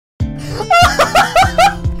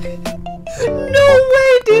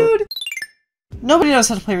Nobody knows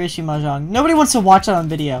how to play Rishi Mahjong. Nobody wants to watch it on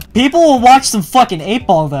video. People will watch some fucking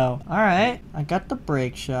 8-ball though. Alright, I got the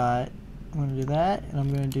break shot. I'm gonna do that, and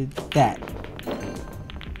I'm gonna do that.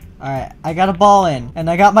 Alright, I got a ball in, and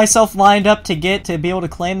I got myself lined up to be able to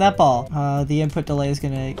claim that ball. The input delay is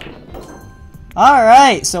gonna...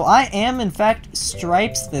 Alright, so I am in fact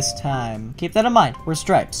stripes this time. Keep that in mind, we're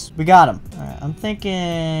stripes. We got him. Alright, I'm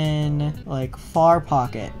thinking like far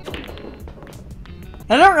pocket.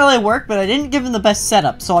 That didn't really work, but I didn't give him the best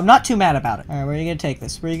setup, so I'm not too mad about it. Alright, where are you gonna take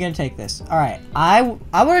this? Where are you gonna take this? Alright, I would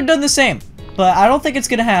have done the same, but I don't think it's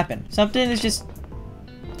gonna happen. Something is just...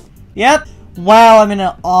 Yep. Wow, I'm in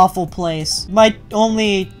an awful place. My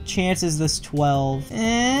only chance is this 12.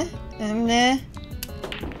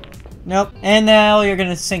 Nope. And now you're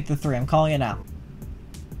gonna sink the 3. I'm calling it now.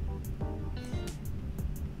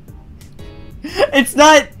 It's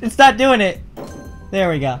not doing it. There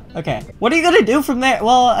we go. Okay. What are you gonna do from there?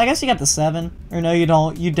 Well, I guess you got the 7. Or no, you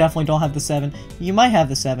don't. You definitely don't have the 7. You might have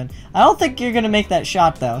the 7. I don't think you're gonna make that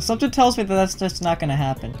shot, though. Something tells me that that's just not gonna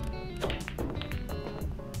happen.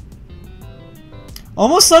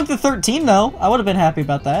 Almost sunk the 13, though. I would have been happy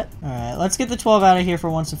about that. Alright, let's get the 12 out of here for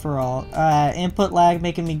once and for all. Input lag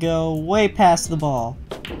making me go way past the ball.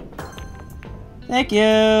 Thank you.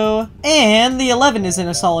 And the 11 is in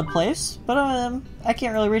a solid place, but I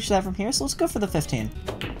can't really reach that from here, so let's go for the 15.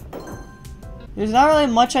 There's not really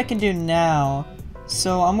much I can do now,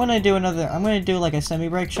 so I'm gonna do like a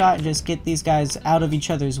semi-break shot and just get these guys out of each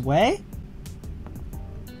other's way.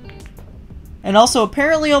 And also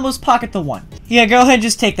apparently almost pocket the 1. Yeah, go ahead and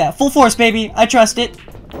just take that. Full force, baby. I trust it.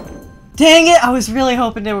 Dang it! I was really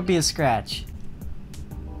hoping there would be a scratch.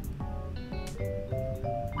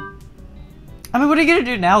 I mean, what are you gonna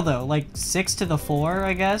do now, though? Like, 6 to the 4,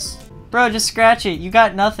 I guess? Bro, just scratch it. You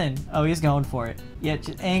got nothing. Oh, he's going for it. Yeah,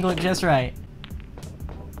 just angle it just right.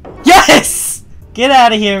 Yes! Get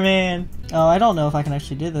out of here, man. Oh, I don't know if I can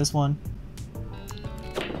actually do this one.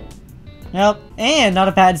 Nope. And not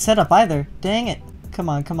a bad setup either. Dang it. Come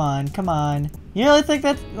on, come on, come on. You really think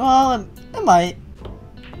that? Well, it might.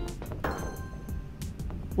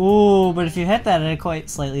 Ooh, but if you hit that at a quite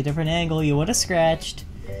slightly different angle, you would have scratched.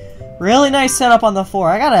 Really nice setup on the 4.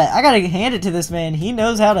 I gotta hand it to this man. He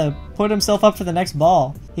knows how to put himself up for the next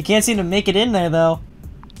ball. He can't seem to make it in there, though.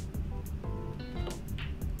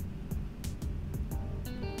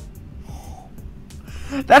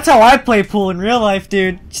 That's how I play pool in real life,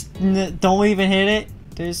 dude. Just don't even hit it.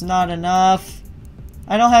 There's not enough.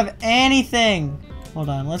 I don't have anything. Hold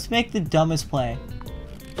on, let's make the dumbest play.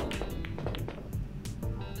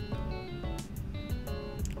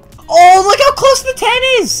 Oh, look how close the 10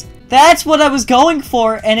 is! That's what I was going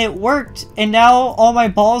for, and it worked. And now all my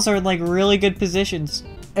balls are in like really good positions.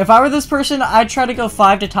 If I were this person, I'd try to go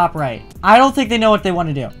 5 to top right. I don't think they know what they want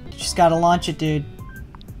to do. Just gotta launch it, dude.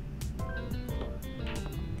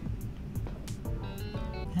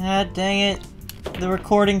 Ah, dang it. The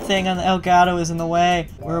recording thing on the Elgato is in the way.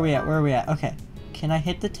 Where are we at? Where are we at? Okay. Can I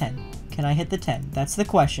hit the 10? Can I hit the 10? That's the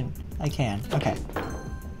question. I can. Okay.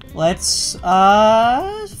 Let's,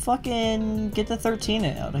 fucking get the 13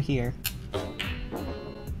 out of here.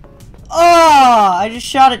 Oh! I just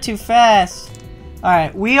shot it too fast.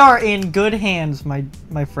 Alright, we are in good hands, my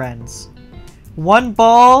friends. 1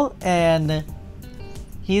 ball, and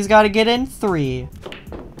he's got to get in 3.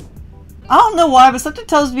 I don't know why, but something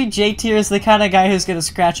tells me J-Tier is the kind of guy who's gonna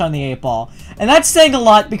scratch on the 8-ball. And that's saying a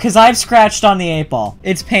lot because I've scratched on the 8-ball.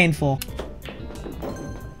 It's painful.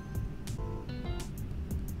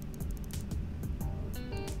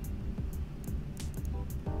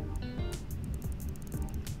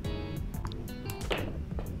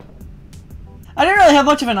 I didn't really have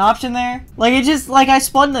much of an option there. Like, it just, like, I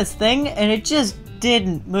spun this thing and it just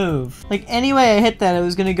didn't move. Like, any way I hit that, it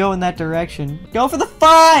was gonna go in that direction. Go for the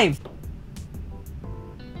 5!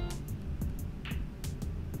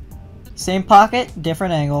 Same pocket,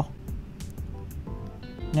 different angle.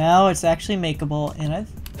 Now it's actually makeable, and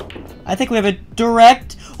I think we have a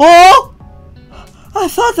direct... Oh! I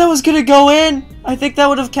thought that was gonna go in! I think that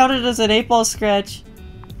would have counted as an 8-ball scratch.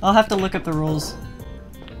 I'll have to look up the rules.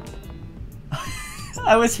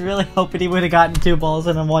 I was really hoping he would have gotten 2 balls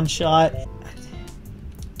in on 1 shot.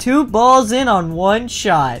 2 balls in on 1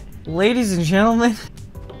 shot. Ladies and gentlemen...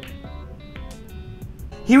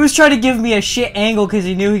 He was trying to give me a shit angle because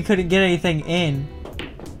he knew he couldn't get anything in.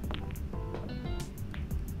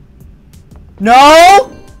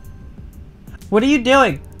 No! What are you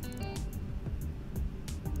doing?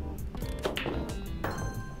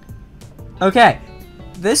 Okay.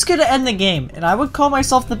 This could end the game, and I would call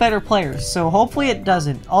myself the better player, so hopefully it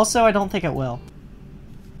doesn't. Also, I don't think it will.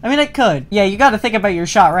 I mean, it could. Yeah, you gotta think about your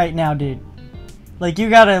shot right now, dude. Like, you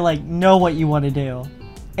gotta, like, know what you want to do.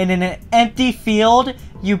 And in an empty field,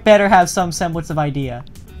 you better have some semblance of idea.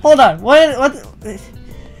 Hold on, what?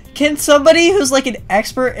 Can somebody who's, like, an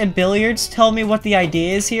expert in billiards tell me what the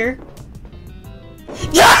idea is here?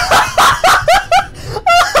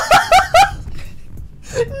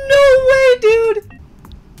 No way, dude!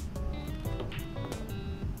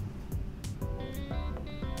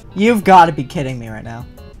 You've got to be kidding me right now.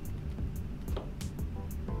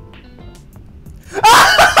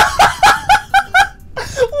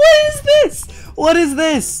 What is this? What is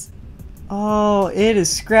this? Oh, it is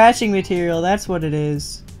scratching material. That's what it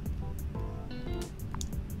is.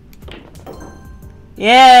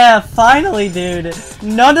 Yeah, finally, dude.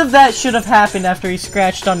 None of that should have happened after he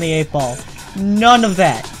scratched on the 8 ball. None of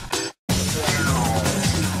that.